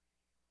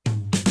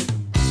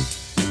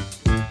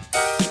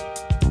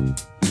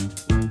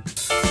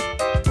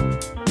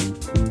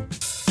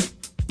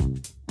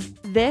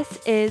This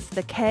is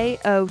the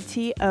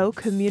KOTO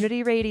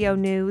Community Radio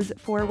News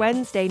for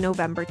Wednesday,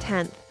 November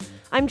 10th.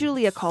 I'm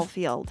Julia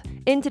Caulfield.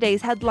 In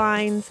today's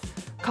headlines,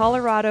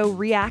 Colorado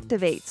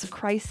reactivates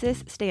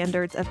crisis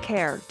standards of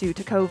care due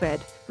to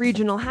COVID.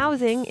 Regional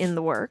housing in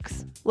the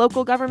works.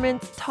 Local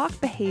governments talk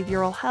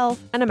behavioral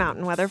health and a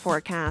mountain weather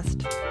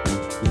forecast.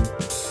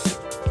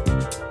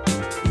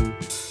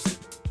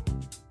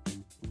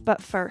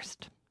 But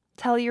first,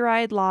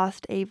 Telluride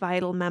lost a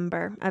vital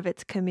member of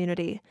its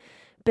community.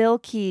 Bill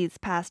Keys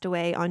passed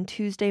away on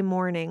Tuesday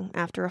morning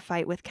after a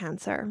fight with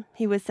cancer.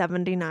 He was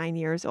 79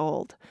 years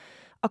old.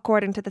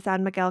 According to the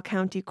San Miguel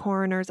County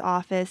Coroner's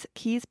Office,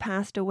 Keys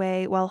passed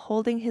away while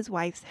holding his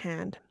wife's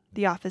hand.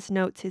 The office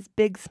notes his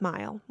big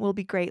smile will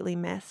be greatly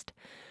missed.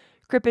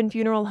 Crippen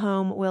Funeral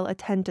Home will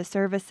attend to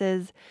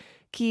services.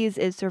 Keys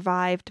is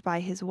survived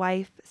by his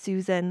wife,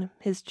 Susan,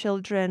 his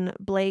children,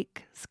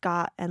 Blake,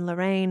 Scott, and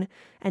Lorraine,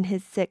 and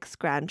his 6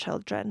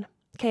 grandchildren.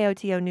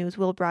 KOTO News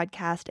will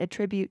broadcast a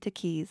tribute to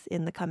Keys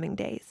in the coming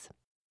days.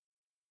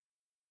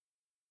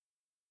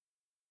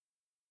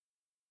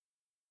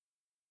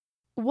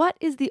 What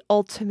is the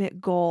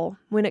ultimate goal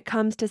when it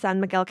comes to San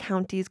Miguel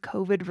County's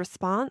COVID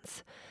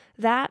response?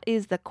 That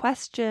is the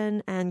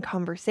question and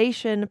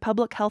conversation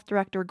Public Health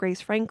Director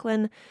Grace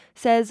Franklin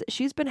says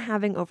she's been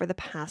having over the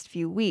past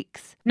few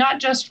weeks.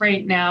 Not just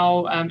right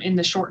now in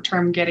the short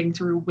term getting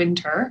through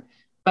winter,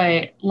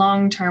 but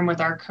long term with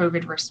our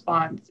COVID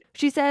response.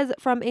 She says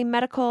from a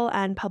medical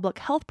and public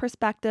health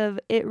perspective,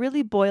 it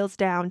really boils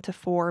down to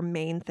 4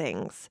 main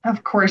things.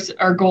 Of course,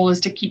 our goal is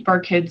to keep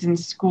our kids in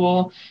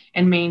school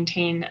and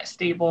maintain a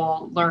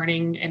stable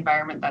learning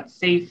environment that's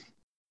safe,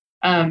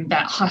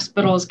 that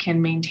hospitals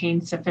can maintain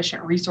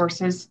sufficient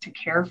resources to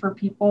care for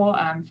people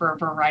for a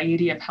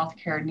variety of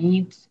healthcare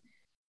needs.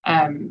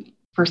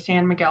 For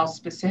San Miguel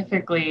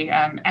specifically,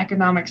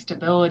 economic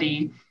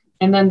stability.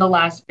 And then the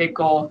last big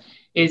goal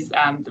is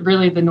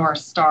really the North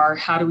Star.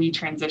 How do we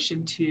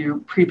transition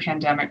to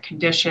pre-pandemic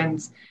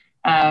conditions,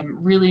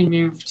 really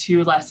move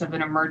to less of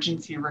an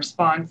emergency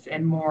response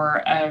and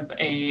more of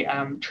a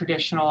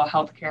traditional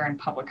healthcare and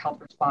public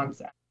health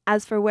response?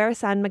 As for where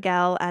San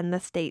Miguel and the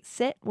state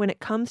sit when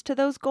it comes to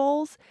those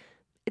goals,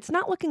 it's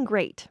not looking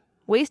great.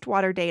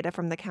 Wastewater data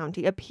from the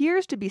county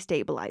appears to be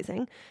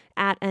stabilizing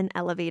at an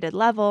elevated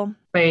level.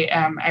 But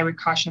I would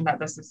caution that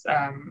this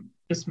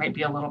might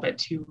be a little bit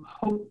too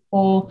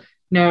hopeful,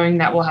 knowing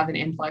that we'll have an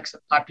influx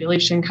of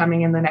population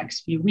coming in the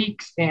next few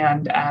weeks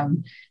and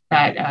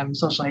that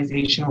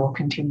socialization will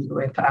continue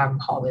with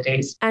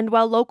holidays. And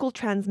while local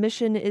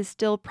transmission is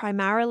still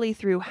primarily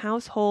through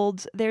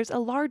households, there's a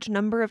large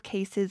number of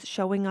cases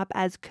showing up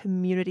as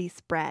community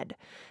spread.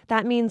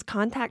 That means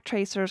contact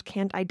tracers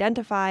can't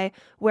identify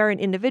where an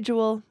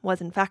individual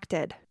was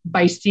infected.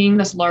 By seeing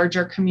this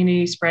larger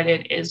community spread,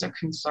 it is a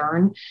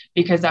concern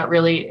because that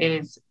really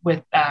is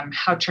with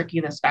how tricky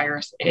this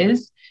virus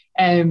is.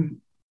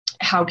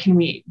 How can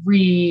we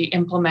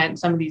re-implement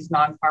some of these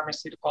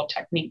non-pharmaceutical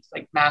techniques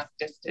like mask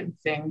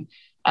distancing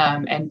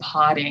and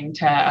podding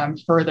to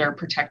further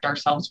protect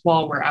ourselves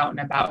while we're out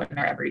and about in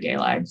our everyday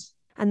lives?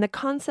 And the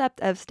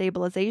concept of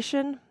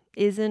stabilization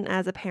isn't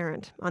as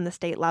apparent on the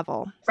state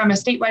level. From a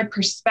statewide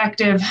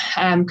perspective,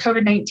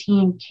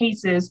 COVID-19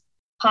 cases,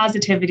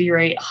 positivity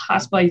rate,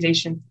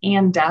 hospitalizations,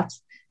 and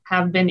deaths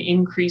have been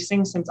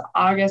increasing since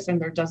August, and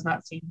there does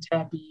not seem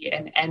to be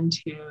an end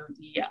to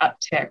the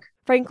uptick.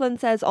 Franklin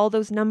says all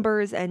those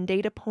numbers and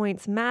data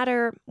points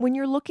matter when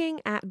you're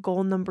looking at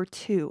goal number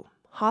 2,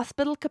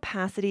 hospital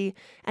capacity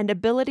and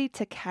ability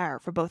to care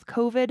for both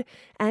COVID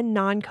and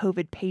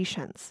non-COVID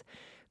patients.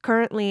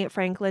 Currently,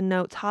 Franklin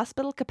notes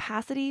hospital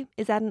capacity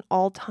is at an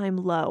all-time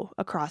low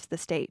across the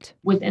state.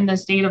 Within the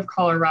state of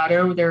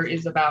Colorado, there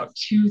is about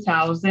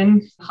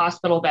 2,000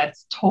 hospital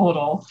beds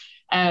total.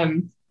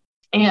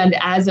 And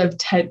as of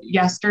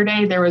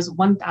yesterday, there was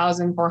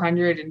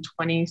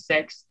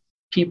 1,426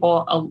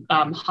 people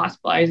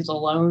hospitalized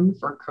alone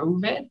for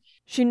COVID.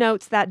 She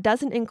notes that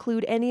doesn't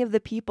include any of the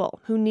people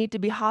who need to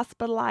be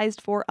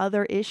hospitalized for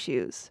other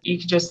issues. You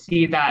can just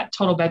see that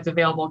total beds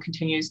available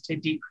continues to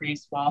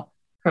decrease while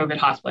COVID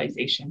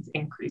hospitalizations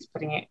increase,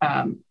 putting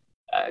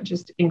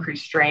just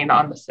increased strain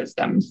on the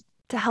systems.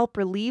 To help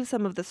relieve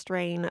some of the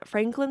strain,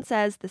 Franklin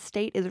says the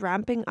state is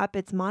ramping up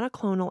its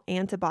monoclonal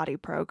antibody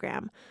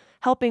program,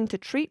 helping to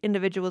treat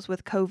individuals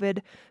with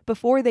COVID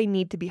before they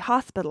need to be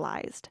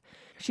hospitalized.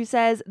 She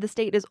says the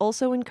state is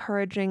also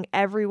encouraging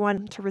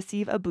everyone to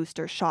receive a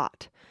booster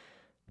shot.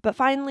 But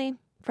finally,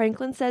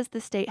 Franklin says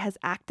the state has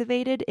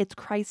activated its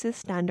crisis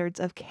standards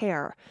of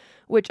care,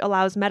 which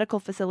allows medical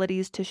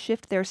facilities to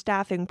shift their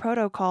staffing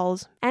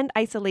protocols and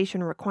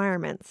isolation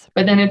requirements.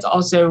 But then it's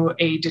also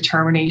a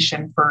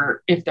determination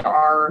for if there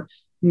are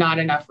not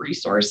enough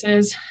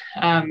resources,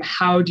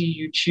 how do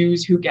you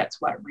choose who gets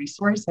what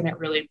resource? And it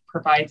really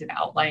provides an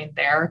outline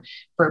there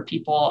for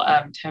people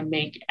to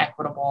make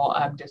equitable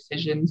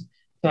decisions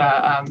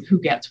to who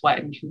gets what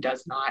and who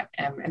does not.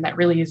 And that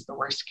really is the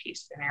worst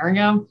case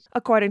scenario.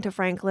 According to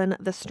Franklin,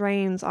 the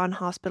strains on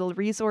hospital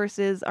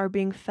resources are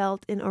being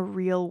felt in a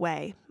real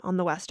way on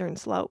the Western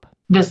Slope.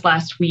 This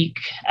last week,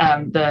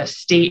 the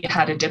state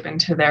had to dip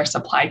into their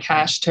supply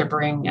cache to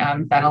bring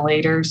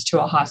ventilators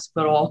to a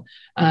hospital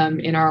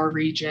in our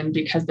region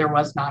because there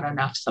was not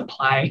enough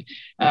supply.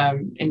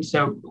 And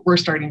so we're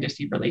starting to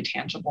see really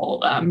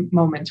tangible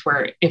moments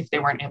where if they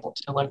weren't able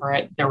to deliver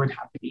it, there would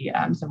have to be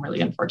some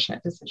really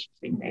unfortunate decisions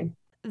being made.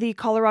 The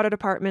Colorado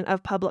Department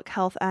of Public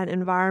Health and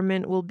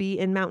Environment will be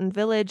in Mountain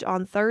Village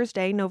on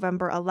Thursday,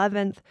 November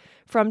 11th,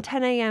 from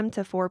 10 a.m.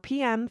 to 4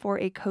 p.m. for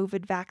a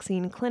COVID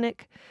vaccine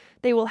clinic.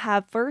 They will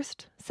have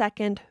first,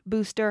 second,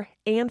 booster,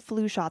 and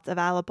flu shots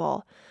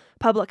available.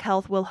 Public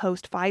Health will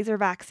host Pfizer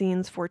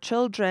vaccines for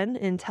children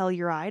in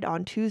Telluride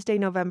on Tuesday,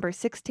 November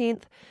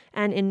 16th,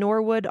 and in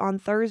Norwood on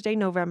Thursday,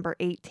 November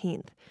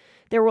 18th.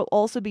 There will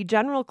also be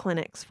general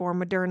clinics for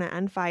Moderna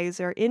and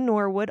Pfizer in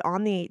Norwood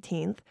on the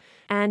 18th,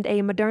 and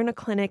a Moderna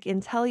clinic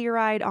in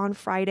Telluride on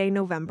Friday,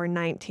 November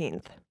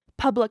 19th.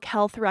 Public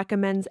Health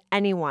recommends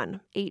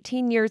anyone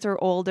 18 years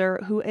or older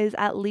who is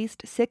at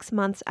least 6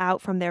 months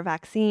out from their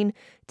vaccine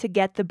to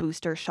get the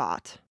booster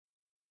shot.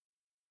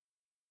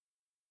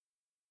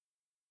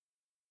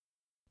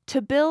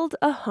 To build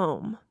a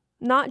home.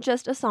 Not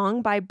just a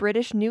song by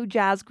British new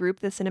jazz group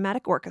the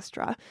Cinematic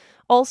Orchestra,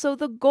 also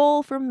the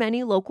goal for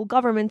many local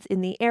governments in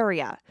the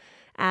area.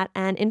 At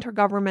an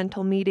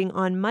intergovernmental meeting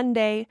on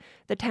Monday,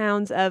 the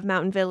towns of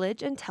Mountain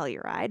Village and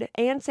Telluride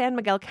and San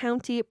Miguel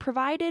County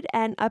provided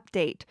an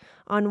update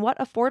on what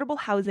affordable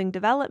housing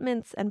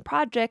developments and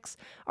projects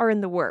are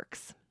in the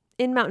works.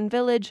 In Mountain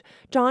Village,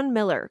 John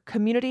Miller,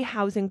 Community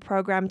Housing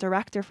Program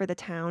Director for the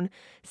town,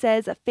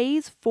 says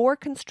Phase 4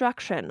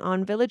 construction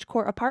on Village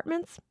Core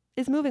apartments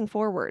is moving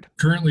forward.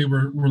 Currently,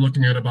 we're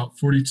looking at about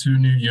 42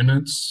 new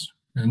units,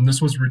 and this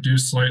was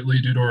reduced slightly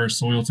due to our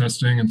soil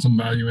testing and some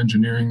value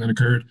engineering that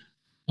occurred.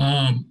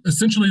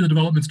 Essentially, the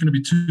development is going to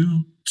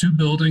be two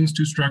buildings,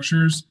 two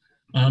structures,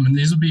 and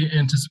these will be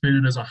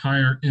anticipated as a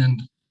higher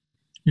end,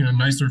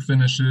 nicer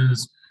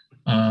finishes,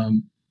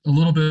 a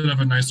little bit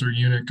of a nicer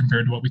unit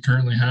compared to what we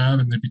currently have,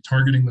 and they'd be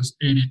targeting this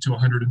 80 to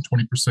 120%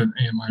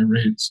 AMI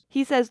rates.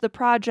 He says the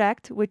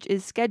project, which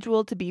is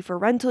scheduled to be for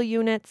rental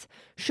units,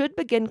 should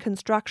begin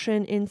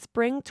construction in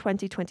spring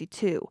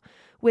 2022,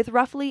 with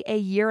roughly a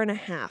year and a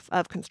half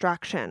of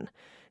construction.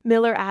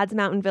 Miller adds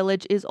Mountain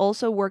Village is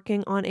also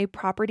working on a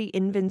property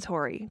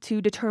inventory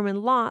to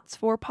determine lots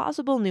for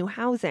possible new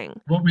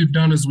housing. What we've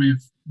done is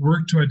we've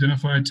worked to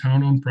identify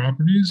town-owned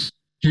properties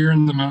here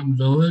in the Mountain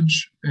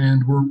Village,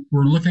 and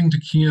we're looking to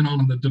key in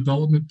on the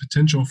development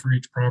potential for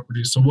each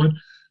property. So what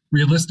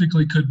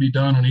realistically could be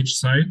done on each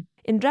site.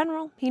 In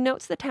general, he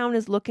notes the town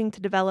is looking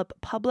to develop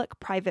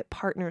public-private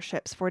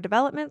partnerships for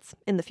developments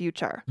in the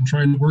future. And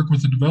trying to work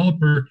with the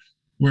developer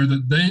where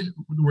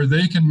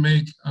they can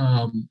make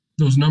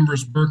those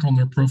numbers work on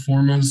their pro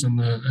formas and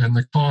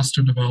the cost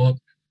to develop,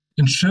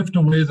 and shift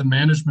away the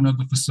management of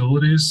the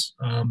facilities.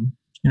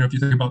 If you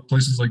think about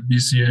places like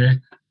BCA,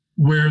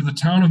 where the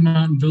town of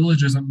Mountain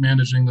Village isn't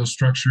managing those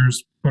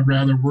structures, but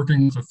rather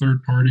working with a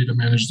third party to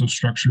manage those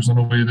structures in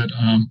a way that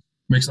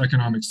makes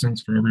economic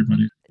sense for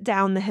everybody.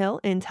 Down the hill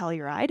in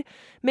Telluride,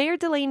 Mayor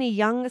Delaney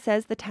Young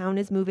says the town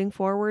is moving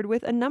forward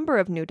with a number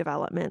of new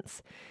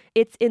developments.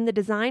 It's in the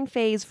design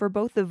phase for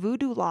both the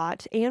Voodoo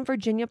lot and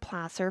Virginia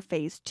Placer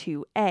Phase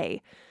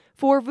 2A.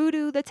 For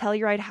Voodoo, the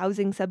Telluride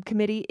Housing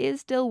Subcommittee is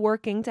still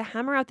working to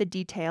hammer out the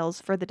details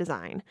for the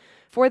design.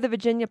 For the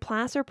Virginia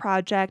Placer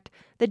project,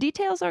 the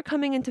details are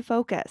coming into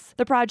focus.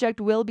 The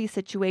project will be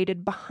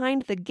situated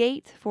behind the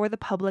gate for the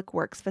Public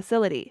Works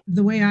facility.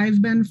 The way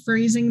I've been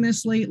phrasing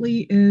this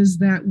lately is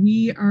that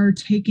we are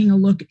taking a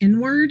look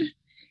inward,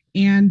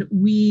 and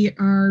we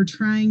are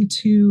trying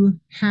to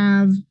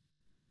have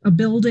a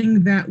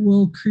building that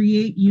will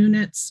create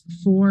units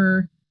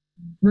for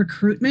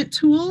recruitment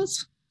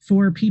tools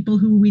for people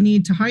who we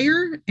need to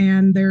hire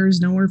and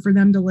there's nowhere for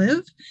them to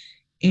live,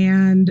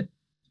 and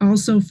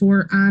also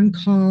for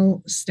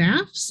on-call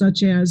staff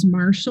such as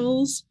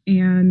marshals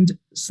and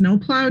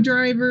snowplow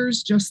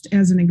drivers, just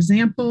as an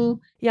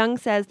example. Young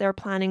says they're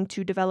planning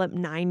to develop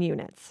 9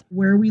 units.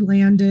 Where we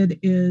landed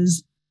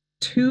is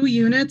 2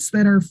 units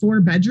that are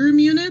 4-bedroom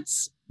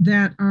units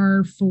that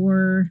are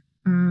for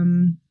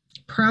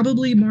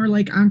probably more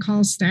like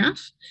on-call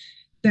staff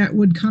that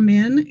would come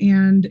in,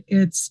 and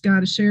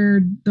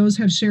those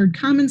have shared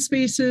common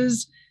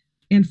spaces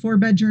and 4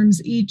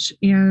 bedrooms each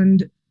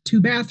and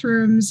 2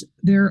 bathrooms.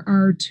 There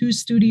are 2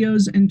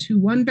 studios and 2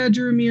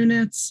 1-bedroom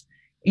units,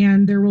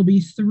 and there will be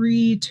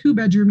 3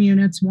 2-bedroom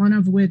units, one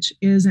of which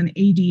is an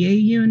ADA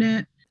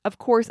unit. Of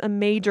course, a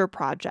major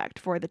project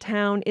for the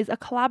town is a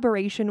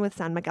collaboration with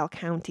San Miguel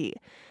County.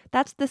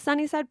 That's the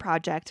Sunnyside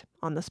project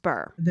on the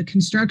spur. The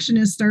construction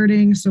is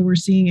starting, so we're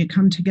seeing it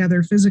come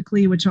together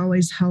physically, which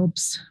always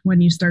helps when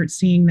you start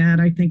seeing that.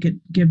 I think it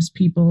gives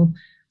people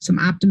some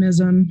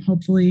optimism,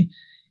 hopefully.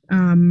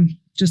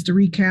 Just to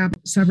recap,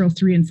 several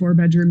 3 and 4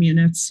 bedroom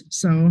units,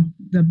 so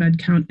the bed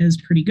count is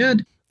pretty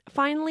good.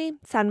 Finally,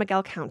 San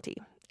Miguel County.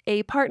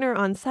 A partner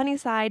on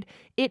Sunnyside,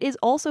 it is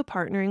also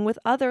partnering with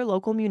other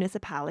local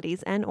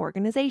municipalities and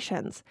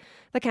organizations.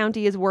 The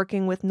county is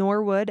working with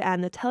Norwood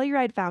and the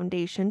Telluride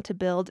Foundation to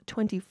build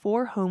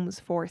 24 homes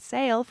for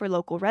sale for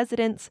local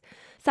residents.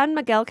 San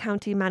Miguel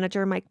County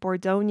Manager Mike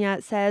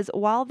Bordogna says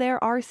while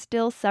there are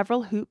still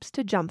several hoops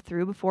to jump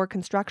through before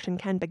construction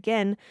can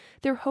begin,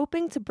 they're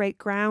hoping to break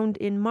ground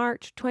in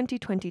March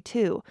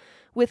 2022,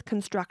 with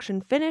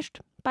construction finished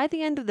by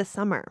the end of the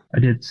summer. I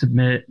did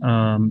submit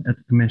at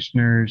the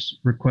commissioner's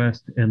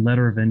request a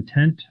letter of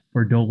intent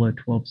for DOLA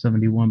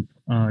 1271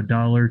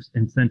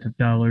 incentive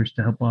dollars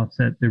to help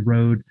offset the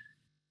road,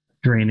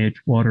 drainage,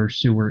 water,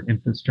 sewer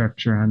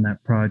infrastructure on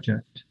that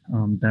project.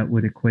 That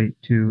would equate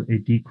to a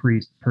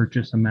decreased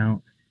purchase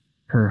amount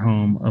per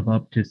home of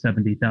up to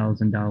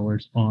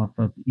 $70,000 off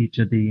of each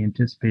of the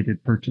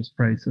anticipated purchase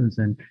prices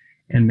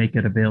and make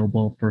it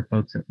available for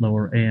folks at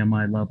lower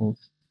AMI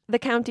levels. The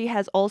county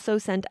has also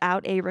sent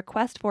out a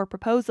request for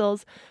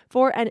proposals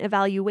for an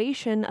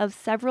evaluation of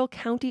several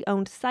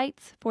county-owned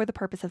sites for the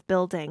purpose of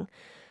building.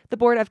 The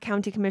Board of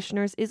County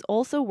Commissioners is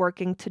also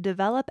working to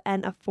develop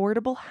an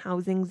affordable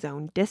housing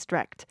zone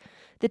district.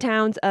 The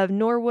towns of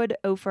Norwood,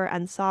 Ophir,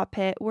 and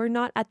Sawpit were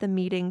not at the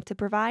meeting to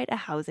provide a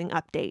housing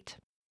update.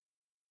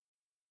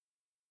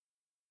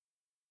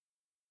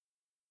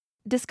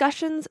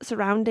 Discussions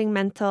surrounding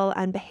mental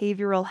and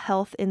behavioral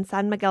health in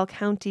San Miguel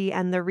County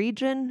and the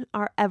region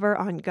are ever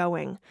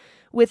ongoing,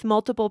 with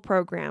multiple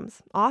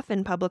programs,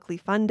 often publicly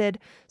funded,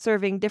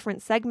 serving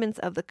different segments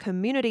of the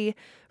community.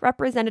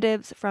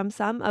 Representatives from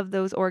some of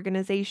those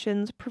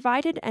organizations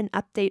provided an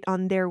update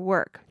on their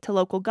work to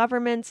local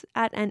governments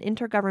at an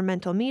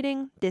intergovernmental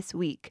meeting this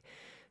week.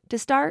 To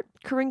start,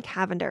 Corinne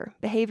Cavender,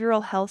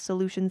 Behavioral Health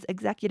Solutions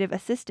Executive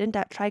Assistant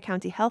at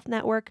Tri-County Health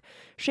Network,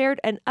 shared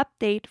an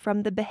update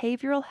from the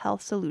Behavioral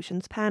Health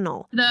Solutions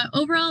panel. The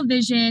overall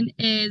vision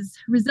is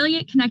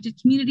resilient,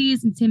 connected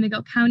communities in San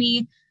Miguel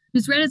County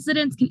whose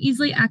residents can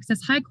easily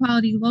access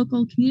high-quality,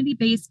 local,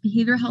 community-based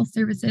behavioral health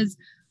services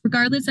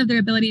regardless of their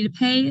ability to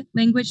pay,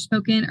 language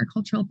spoken, or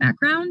cultural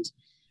background,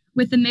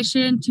 with the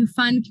mission to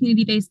fund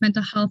community-based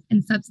mental health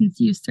and substance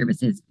use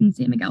services in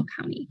San Miguel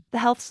County. The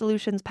Health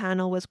Solutions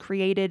Panel was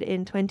created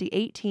in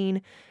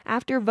 2018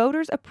 after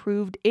voters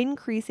approved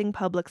increasing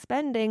public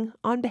spending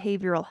on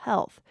behavioral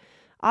health.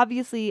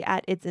 Obviously,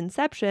 at its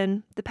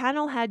inception, the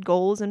panel had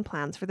goals and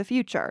plans for the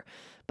future,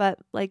 but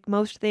like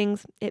most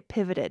things, it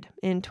pivoted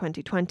in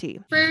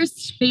 2020.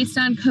 First, based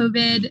on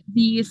COVID,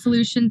 the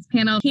Solutions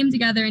Panel came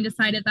together and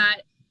decided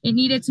that it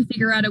needed to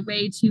figure out a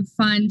way to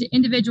fund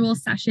individual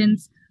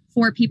sessions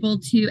for people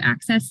to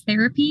access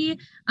therapy,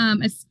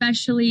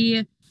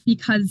 especially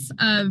because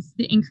of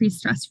the increased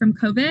stress from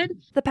COVID.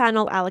 The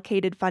panel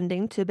allocated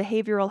funding to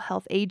behavioral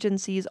health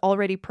agencies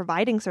already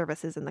providing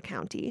services in the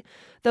county.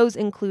 Those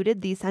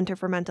included the Center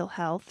for Mental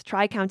Health,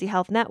 Tri-County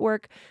Health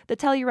Network, the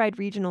Telluride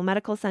Regional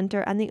Medical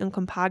Center, and the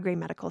Uncompahgre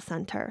Medical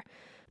Center.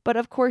 But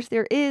of course,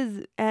 there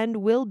is and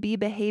will be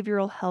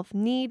behavioral health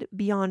need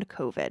beyond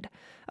COVID.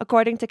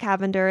 According to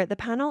Cavender, the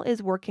panel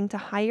is working to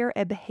hire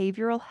a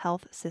behavioral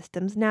health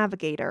systems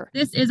navigator.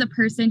 This is a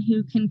person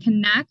who can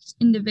connect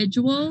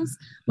individuals,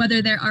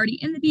 whether they're already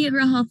in the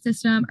behavioral health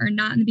system or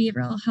not in the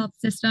behavioral health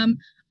system,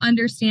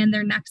 understand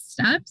their next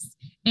steps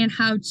and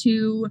how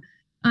to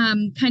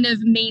kind of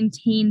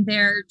maintain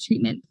their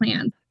treatment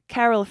plan.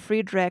 Carol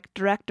Friedrich,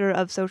 Director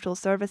of Social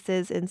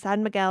Services in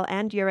San Miguel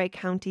and Ouray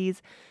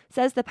counties,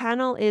 says the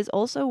panel is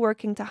also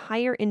working to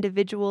hire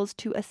individuals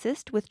to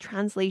assist with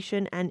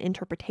translation and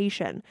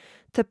interpretation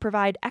to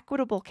provide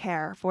equitable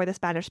care for the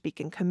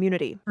Spanish-speaking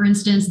community. For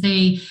instance,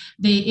 they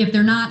if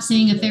they're not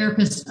seeing a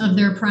therapist of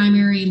their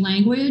primary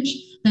language,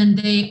 then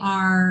they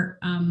are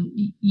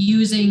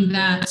using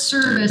that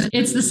service.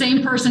 It's the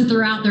same person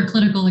throughout their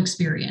clinical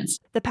experience.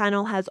 The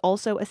panel has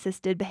also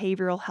assisted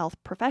behavioral health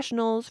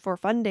professionals for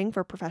funding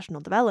for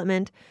professional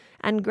development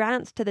and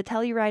grants to the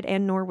Telluride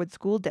and Norwood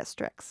school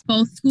districts.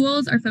 Both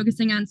schools are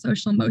focusing on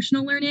social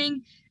emotional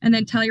learning, and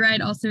then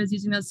Telluride also is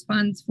using those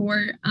funds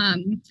for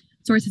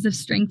Sources of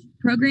Strength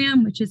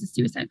program, which is a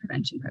suicide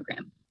prevention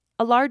program.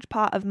 A large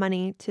pot of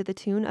money to the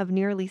tune of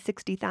nearly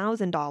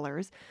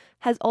 $60,000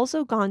 has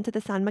also gone to the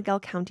San Miguel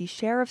County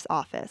Sheriff's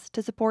Office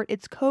to support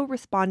its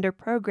Co-Responder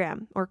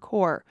Program, or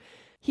CORE.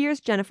 Here's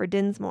Jennifer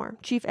Dinsmore,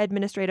 Chief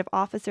Administrative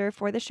Officer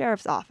for the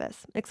Sheriff's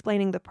Office,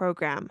 explaining the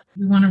program.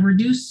 We want to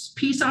reduce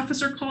peace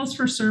officer calls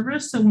for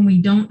service, so when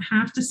we don't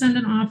have to send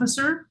an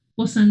officer,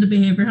 we'll send a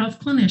behavioral health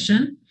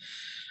clinician.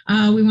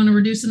 We want to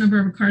reduce the number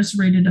of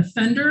incarcerated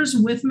offenders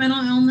with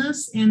mental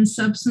illness and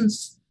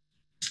substance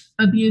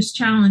abuse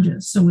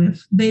challenges. So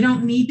if they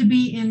don't need to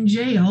be in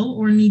jail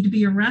or need to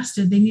be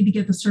arrested, they need to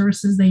get the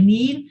services they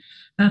need.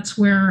 That's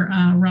where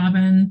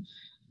Robin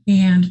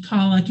and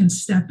Paula can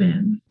step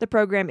in. The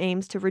program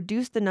aims to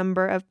reduce the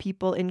number of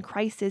people in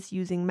crisis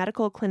using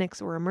medical clinics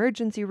or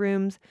emergency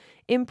rooms,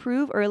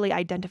 improve early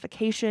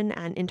identification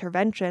and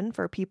intervention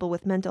for people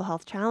with mental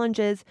health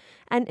challenges,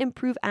 and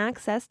improve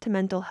access to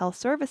mental health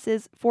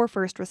services for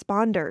first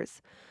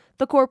responders.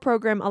 The CORE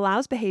program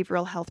allows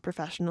behavioral health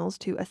professionals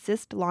to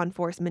assist law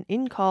enforcement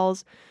in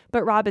calls,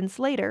 but Robin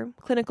Slater,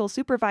 clinical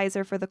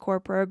supervisor for the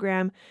CORE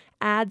program,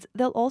 adds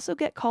they'll also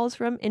get calls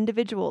from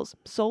individuals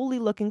solely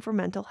looking for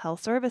mental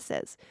health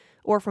services,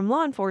 or from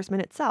law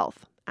enforcement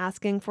itself,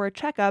 asking for a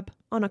checkup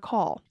on a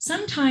call.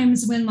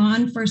 Sometimes when law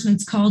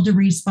enforcement's called to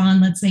respond,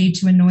 let's say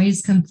to a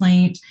noise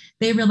complaint,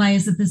 they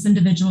realize that this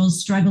individual is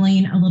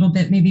struggling a little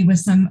bit, maybe with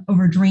some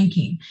over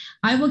drinking.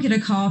 I will get a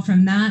call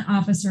from that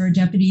officer or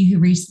deputy who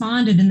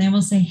responded, and they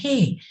will say,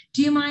 hey,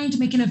 do you mind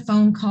making a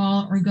phone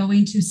call or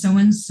going to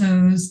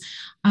so-and-so's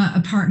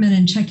apartment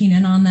and checking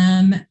in on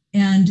them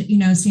and,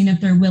 seeing if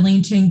they're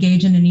willing to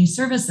engage in any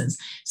services.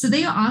 So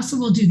they also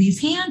will do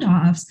these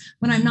handoffs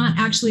when I'm not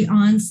actually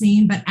on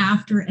scene, but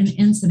after an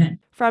incident.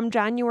 From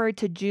January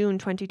to June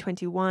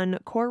 2021,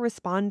 CORE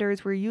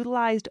responders were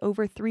utilized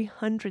over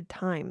 300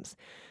 times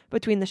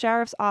between the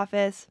Sheriff's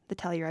Office, the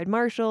Telluride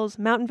Marshals,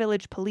 Mountain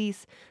Village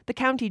Police, the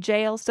County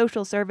Jail,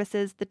 Social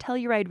Services, the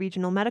Telluride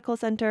Regional Medical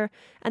Center,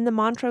 and the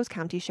Montrose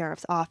County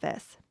Sheriff's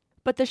Office.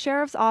 But the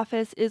Sheriff's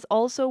Office is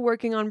also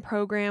working on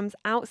programs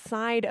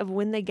outside of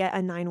when they get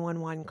a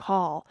 911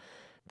 call.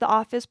 The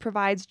office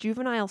provides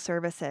juvenile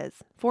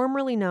services,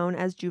 formerly known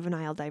as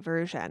juvenile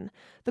diversion.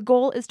 The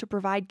goal is to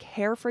provide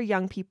care for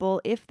young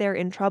people if they're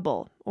in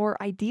trouble, or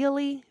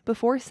ideally,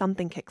 before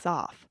something kicks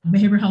off.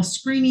 Behavioral health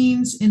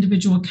screenings,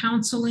 individual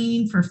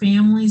counseling for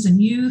families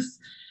and youth,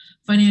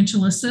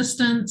 financial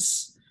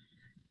assistance,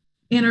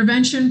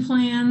 intervention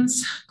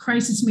plans,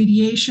 crisis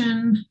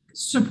mediation,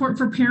 support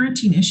for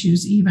parenting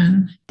issues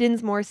even.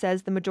 Dinsmore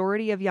says the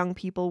majority of young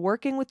people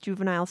working with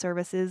juvenile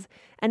services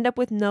end up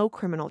with no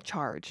criminal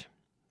charge.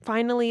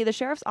 Finally, the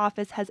Sheriff's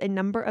Office has a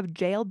number of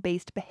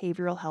jail-based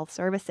behavioral health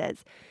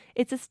services.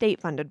 It's a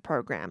state-funded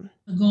program.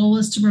 The goal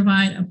is to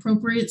provide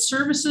appropriate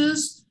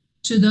services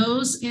to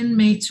those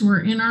inmates who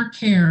are in our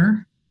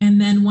care, and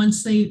then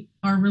once they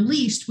are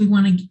released, we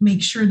want to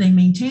make sure they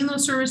maintain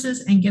those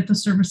services and get the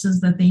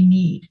services that they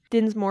need.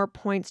 Dinsmore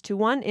points to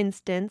one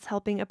instance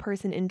helping a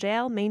person in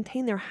jail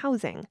maintain their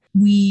housing.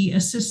 We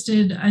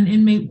assisted an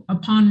inmate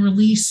upon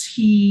release.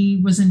 He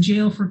was in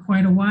jail for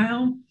quite a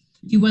while.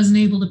 He wasn't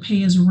able to pay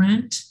his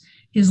rent.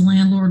 His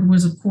landlord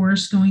was, of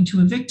course, going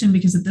to evict him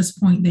because at this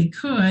point they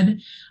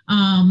could.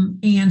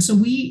 And so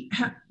we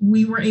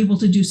were able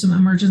to do some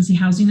emergency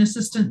housing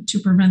assistance to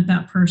prevent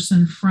that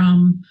person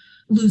from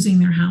losing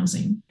their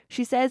housing.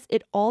 She says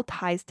it all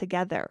ties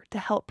together to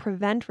help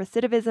prevent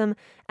recidivism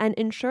and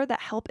ensure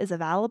that help is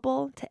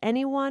available to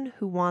anyone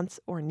who wants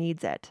or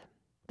needs it.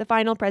 The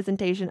final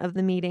presentation of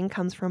the meeting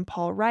comes from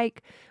Paul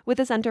Reich with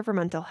the Center for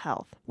Mental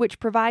Health,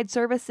 which provides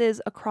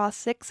services across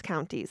 6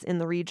 counties in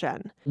the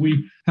region.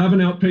 We have an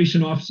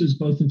outpatient offices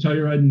both in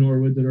Telluride and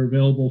Norwood that are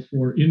available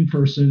for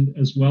in-person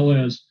as well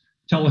as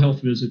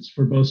telehealth visits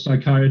for both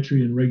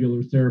psychiatry and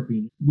regular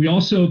therapy. We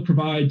also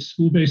provide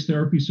school-based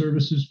therapy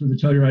services for the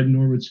Telluride and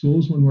Norwood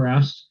schools when we're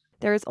asked.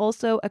 There is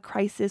also a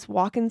crisis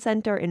walk-in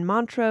center in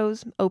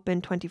Montrose,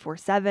 open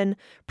 24/7,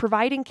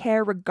 providing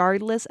care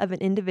regardless of an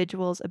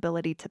individual's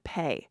ability to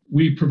pay.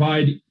 We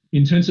provide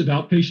intensive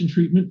outpatient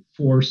treatment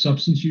for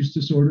substance use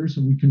disorders,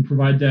 and we can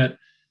provide that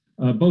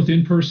both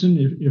in person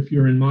if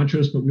you're in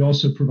Montrose, but we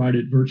also provide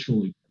it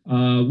virtually.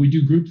 We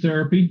do group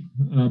therapy,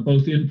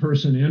 both in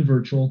person and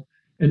virtual.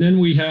 And then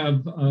we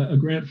have a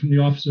grant from the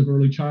Office of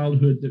Early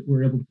Childhood that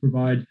we're able to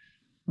provide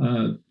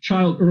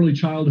early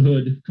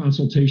childhood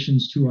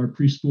consultations to our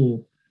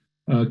preschool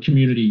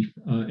community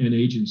and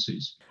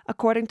agencies.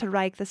 According to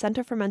Reich, the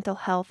Center for Mental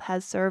Health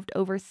has served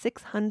over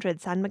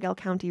 600 San Miguel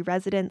County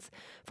residents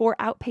for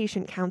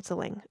outpatient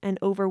counseling and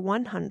over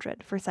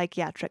 100 for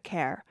psychiatric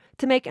care.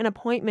 To make an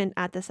appointment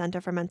at the Center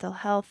for Mental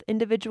Health,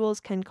 individuals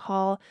can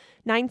call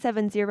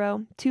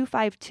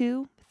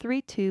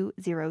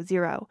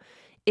 970-252-3200.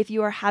 If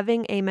you are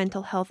having a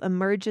mental health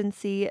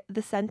emergency,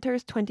 the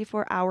center's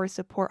 24-hour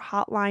support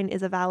hotline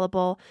is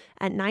available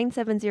at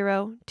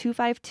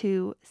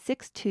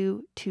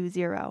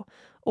 970-252-6220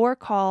 or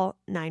call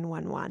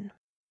 911.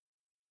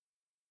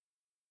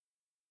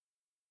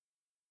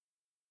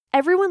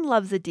 Everyone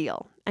loves a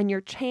deal, and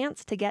your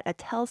chance to get a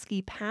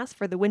Telski pass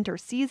for the winter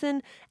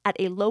season at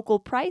a local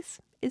price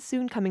is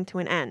soon coming to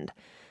an end.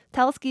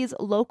 Telski's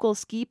local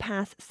ski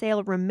pass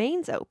sale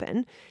remains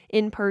open,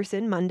 in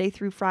person Monday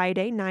through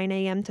Friday, 9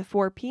 a.m. to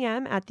 4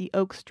 p.m. at the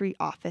Oak Street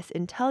office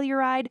in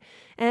Telluride,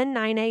 and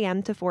 9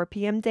 a.m. to 4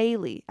 p.m.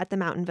 daily at the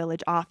Mountain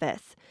Village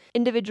office.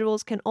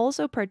 Individuals can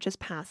also purchase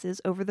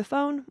passes over the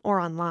phone or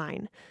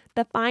online.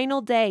 The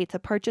final day to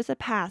purchase a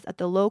pass at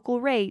the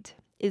local rate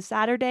is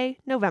Saturday,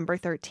 November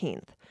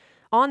 13th.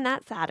 On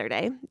that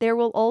Saturday, there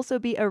will also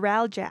be a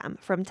rail jam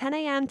from 10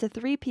 a.m. to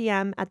 3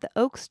 p.m. at the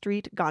Oak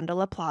Street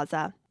Gondola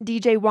Plaza.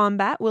 DJ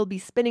Wombat will be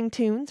spinning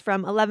tunes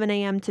from 11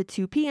 a.m. to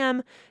 2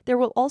 p.m. There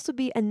will also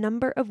be a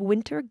number of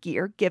winter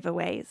gear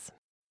giveaways.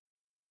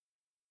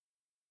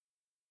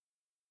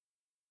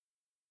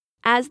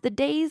 As the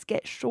days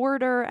get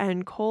shorter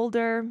and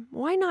colder,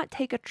 why not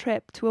take a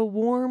trip to a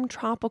warm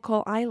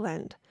tropical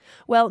island?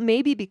 Well,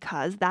 maybe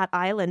because that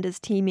island is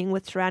teeming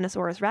with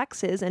Tyrannosaurus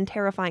rexes and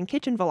terrifying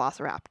kitchen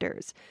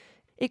velociraptors.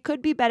 it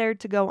could be better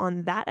to go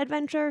on that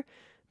adventure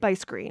by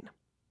screen.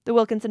 The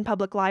Wilkinson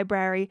Public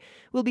Library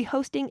will be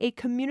hosting a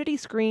community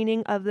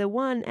screening of the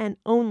one and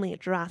only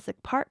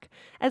Jurassic Park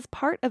as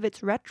part of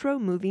its Retro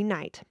Movie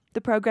Night.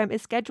 The program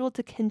is scheduled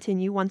to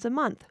continue once a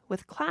month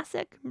with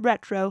classic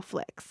retro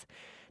flicks.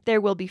 There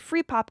will be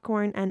free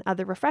popcorn and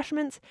other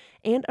refreshments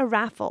and a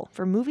raffle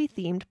for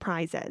movie-themed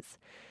prizes.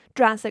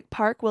 Jurassic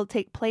Park will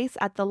take place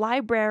at the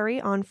library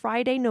on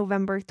Friday,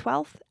 November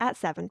 12th at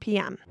 7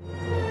 p.m.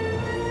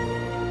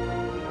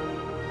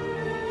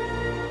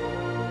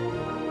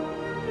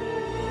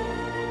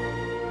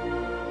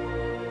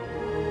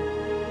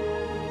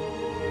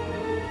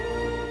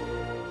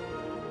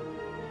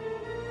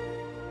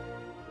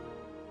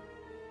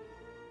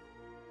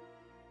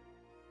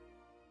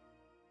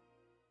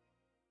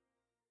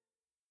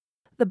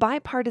 The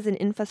bipartisan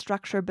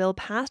infrastructure bill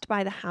passed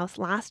by the House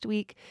last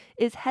week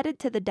is headed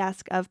to the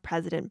desk of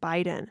President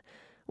Biden.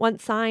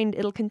 Once signed,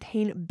 it'll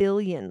contain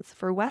billions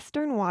for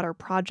Western water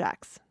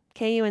projects.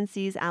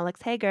 KUNC's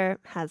Alex Hager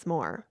has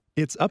more.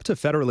 It's up to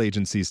federal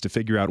agencies to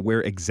figure out where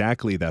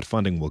exactly that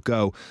funding will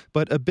go,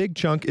 but a big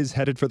chunk is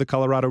headed for the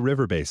Colorado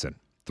River Basin.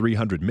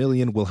 $300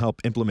 million will help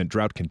implement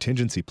drought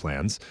contingency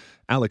plans.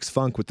 Alex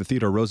Funk with the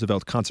Theodore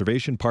Roosevelt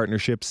Conservation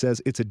Partnership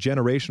says it's a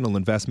generational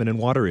investment in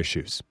water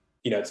issues.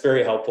 It's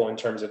very helpful in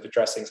terms of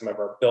addressing some of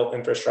our built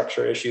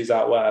infrastructure issues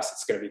out west.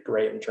 It's going to be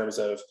great in terms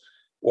of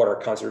water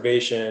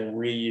conservation,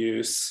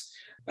 reuse.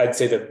 I'd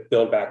say the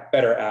Build Back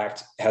Better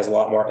Act has a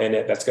lot more in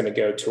it that's going to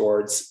go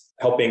towards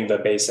helping the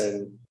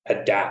basin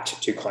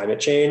adapt to climate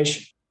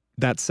change.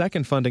 That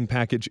second funding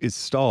package is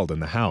stalled in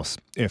the House.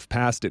 If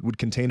passed, it would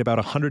contain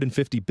about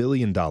 $150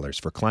 billion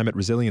for climate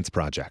resilience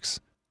projects.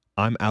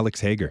 I'm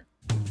Alex Hager.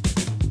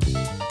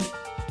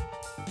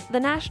 The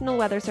National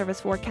Weather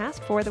Service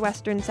forecast for the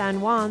western San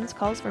Juans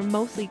calls for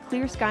mostly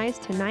clear skies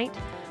tonight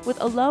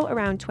with a low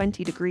around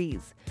 20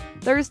 degrees.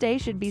 Thursday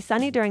should be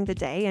sunny during the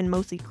day and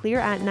mostly clear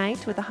at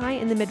night with a high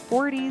in the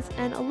mid-40s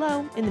and a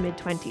low in the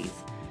mid-20s.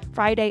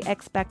 Friday,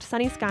 expect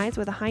sunny skies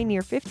with a high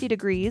near 50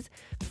 degrees.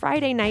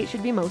 Friday night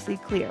should be mostly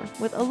clear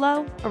with a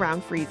low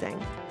around freezing.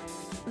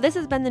 This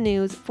has been the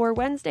news for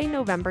Wednesday,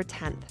 November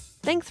 10th.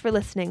 Thanks for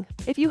listening.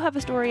 If you have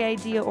a story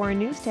idea or a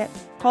news tip,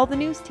 call the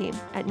news team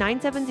at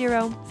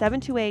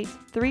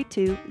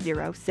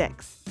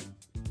 970-728-3206.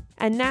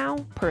 And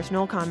now,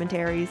 personal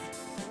commentaries.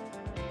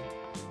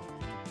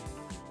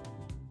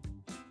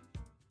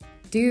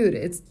 Dude,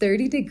 it's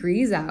 30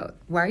 degrees out.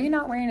 Why are you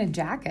not wearing a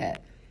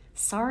jacket?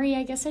 Sorry,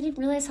 I guess I didn't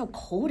realize how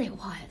cold it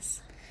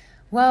was.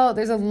 Well,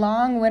 there's a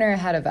long winter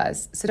ahead of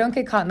us, so don't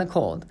get caught in the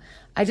cold.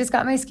 I just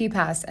got my ski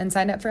pass and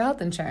signed up for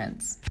health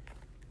insurance.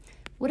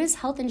 What does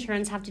health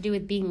insurance have to do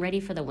with being ready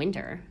for the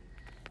winter?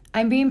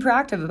 I'm being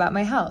proactive about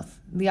my health.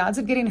 The odds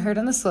of getting hurt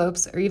on the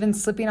slopes or even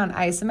slipping on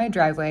ice in my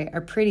driveway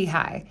are pretty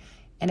high.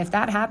 And if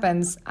that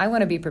happens, I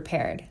want to be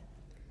prepared.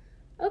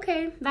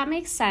 Okay, that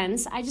makes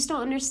sense. I just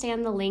don't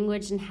understand the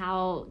language and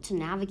how to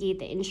navigate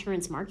the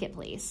insurance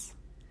marketplace.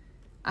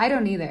 I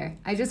don't either.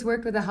 I just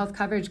worked with a health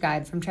coverage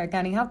guide from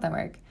Tri-County Health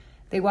Network.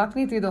 They walked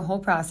me through the whole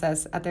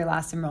process at their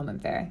last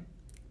enrollment fair.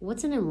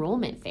 What's an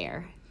enrollment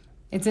fair?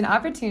 It's an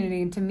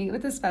opportunity to meet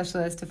with a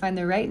specialist to find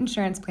the right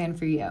insurance plan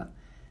for you.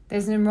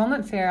 There's an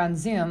enrollment fair on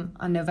Zoom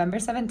on November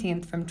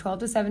 17th from 12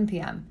 to 7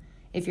 p.m.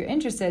 If you're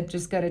interested,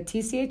 just go to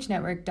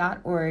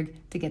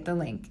tchnetwork.org to get the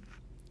link.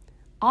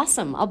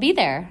 Awesome, I'll be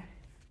there.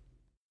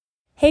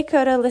 Hey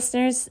CODA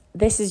listeners,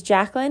 this is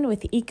Jacqueline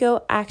with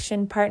Eco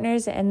Action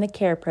Partners and the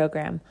CARE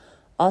program,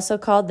 also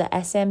called the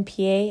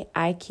SMPA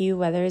IQ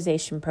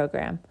Weatherization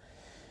Program.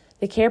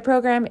 The CARE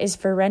program is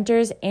for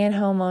renters and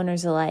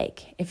homeowners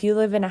alike. If you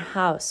live in a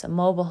house, a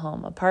mobile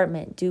home,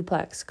 apartment,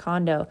 duplex,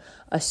 condo,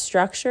 a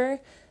structure,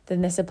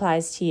 then this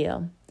applies to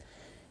you.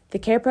 The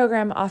CARE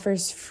program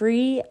offers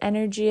free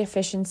energy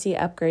efficiency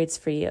upgrades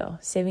for you,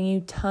 saving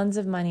you tons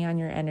of money on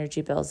your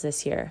energy bills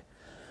this year.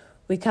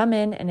 We come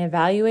in and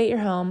evaluate your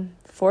home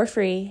for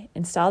free,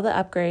 install the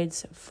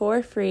upgrades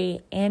for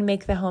free, and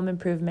make the home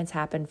improvements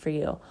happen for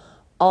you,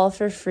 all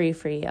for free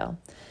for you.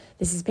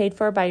 This is paid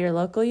for by your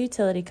local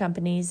utility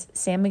companies,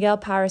 San Miguel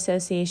Power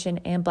Association,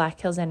 and Black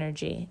Hills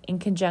Energy, in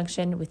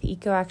conjunction with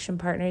Eco Action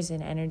Partners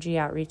and Energy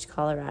Outreach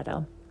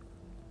Colorado.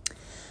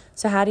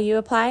 So how do you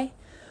apply?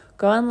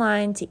 Go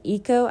online to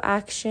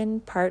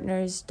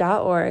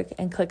ecoactionpartners.org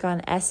and click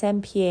on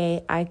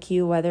SMPA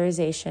IQ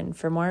Weatherization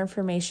for more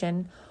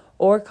information,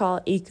 or call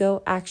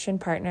Eco Action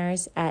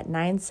Partners at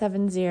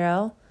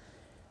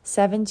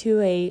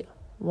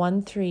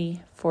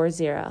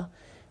 970-728-1340.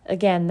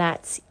 Again,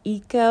 that's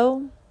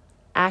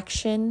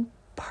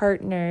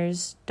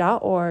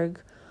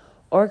ecoactionpartners.org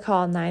or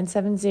call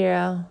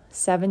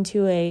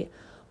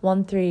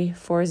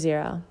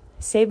 970-728-1340.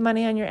 Save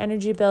money on your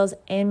energy bills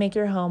and make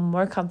your home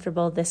more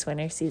comfortable this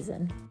winter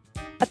season.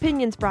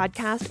 Opinions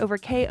broadcast over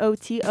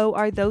KOTO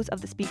are those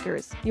of the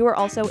speakers. You are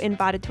also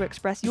invited to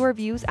express your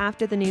views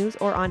after the news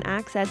or on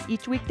Access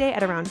each weekday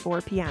at around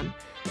 4 p.m.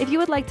 If you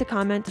would like to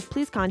comment,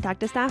 please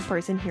contact a staff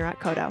person here at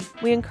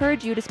KOTO. We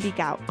encourage you to speak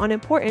out on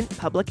important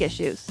public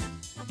issues.